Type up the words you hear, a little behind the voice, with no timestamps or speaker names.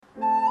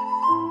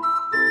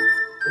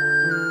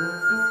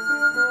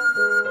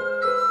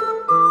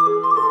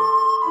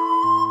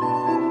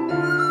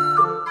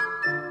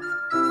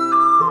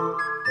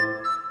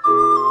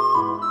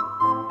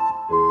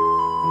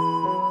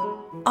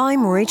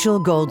Rachel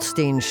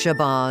Goldstein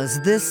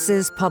Shabazz. This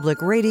is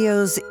Public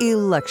Radio's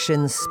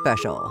Election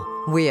Special.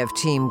 We have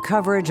team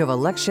coverage of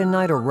election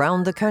night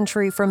around the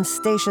country from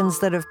stations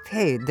that have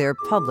paid their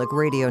public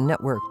radio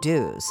network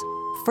dues.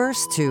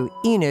 First to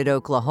Enid,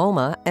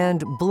 Oklahoma,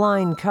 and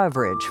blind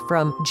coverage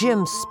from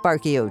Jim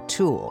Sparky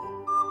O'Toole.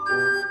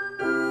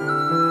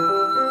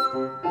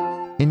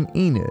 In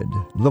Enid,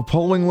 the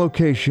polling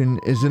location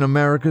is in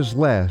America's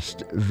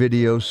last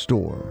video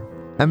store.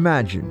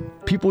 Imagine,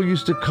 people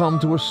used to come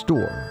to a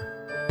store,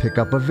 pick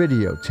up a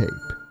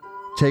videotape,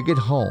 take it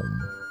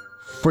home,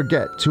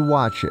 forget to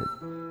watch it,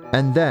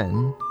 and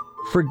then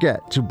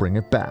forget to bring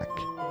it back,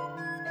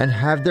 and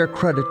have their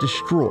credit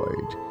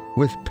destroyed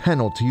with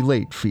penalty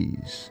late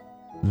fees.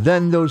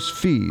 Then those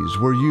fees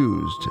were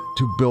used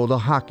to build a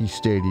hockey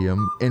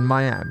stadium in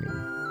Miami.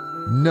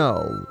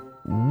 No,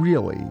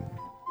 really.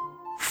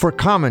 For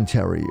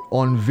commentary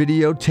on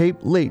videotape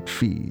late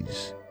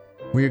fees,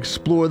 we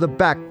explore the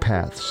back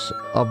paths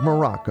of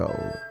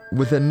Morocco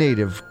with a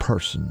native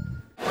person.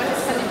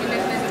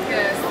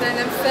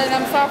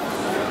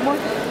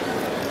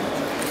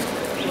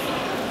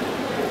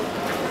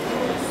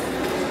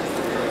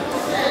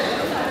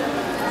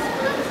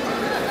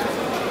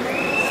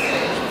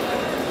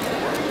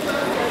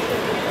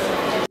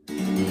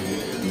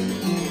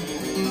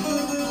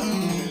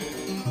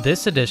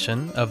 This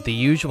edition of The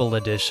Usual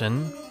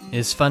Edition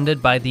is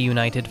funded by the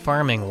United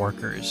Farming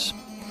Workers,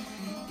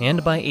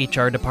 and by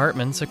HR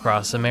departments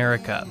across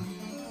America,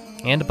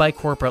 and by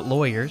corporate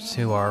lawyers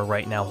who are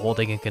right now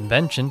holding a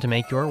convention to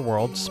make your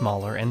world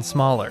smaller and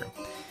smaller.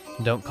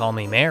 Don't Call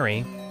Me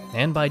Mary,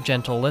 and by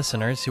gentle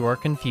listeners who are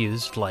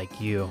confused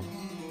like you.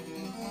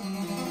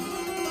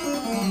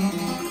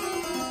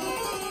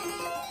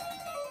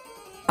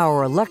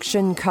 Our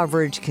election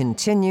coverage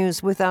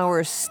continues with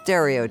our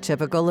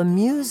stereotypical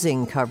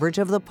amusing coverage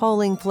of the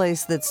polling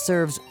place that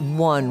serves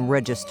one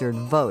registered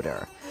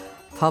voter.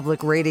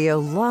 Public Radio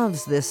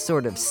loves this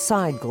sort of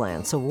side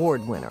glance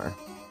award winner.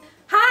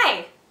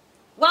 Hi!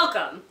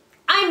 Welcome.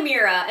 I'm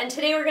Mira, and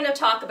today we're going to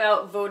talk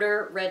about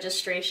voter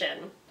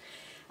registration.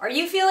 Are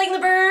you feeling the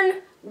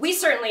burn? We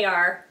certainly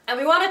are, and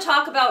we want to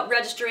talk about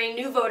registering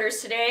new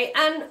voters today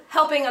and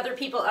helping other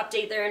people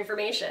update their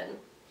information.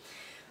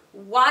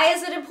 Why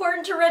is it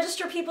important to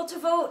register people to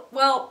vote?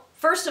 Well,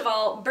 first of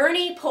all,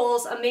 Bernie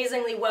polls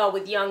amazingly well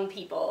with young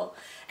people,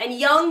 and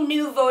young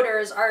new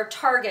voters are a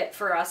target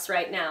for us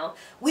right now.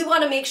 We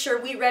want to make sure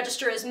we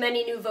register as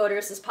many new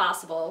voters as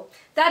possible.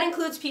 That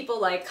includes people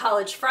like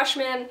college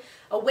freshmen,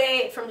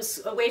 away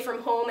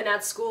from home and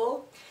at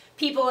school,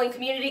 people in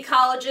community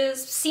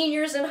colleges,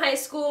 seniors in high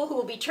school who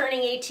will be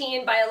turning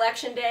 18 by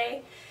election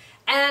day,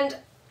 and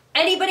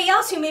anybody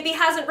else who maybe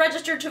hasn't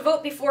registered to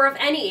vote before of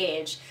any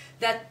age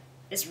that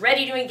is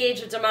ready to engage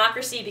with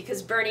democracy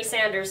because Bernie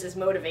Sanders is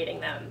motivating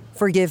them.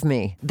 Forgive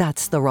me,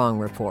 that's the wrong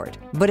report,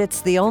 but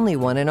it's the only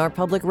one in our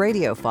public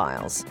radio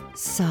files.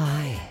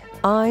 Sigh.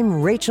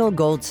 I'm Rachel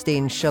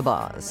Goldstein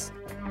Shabazz.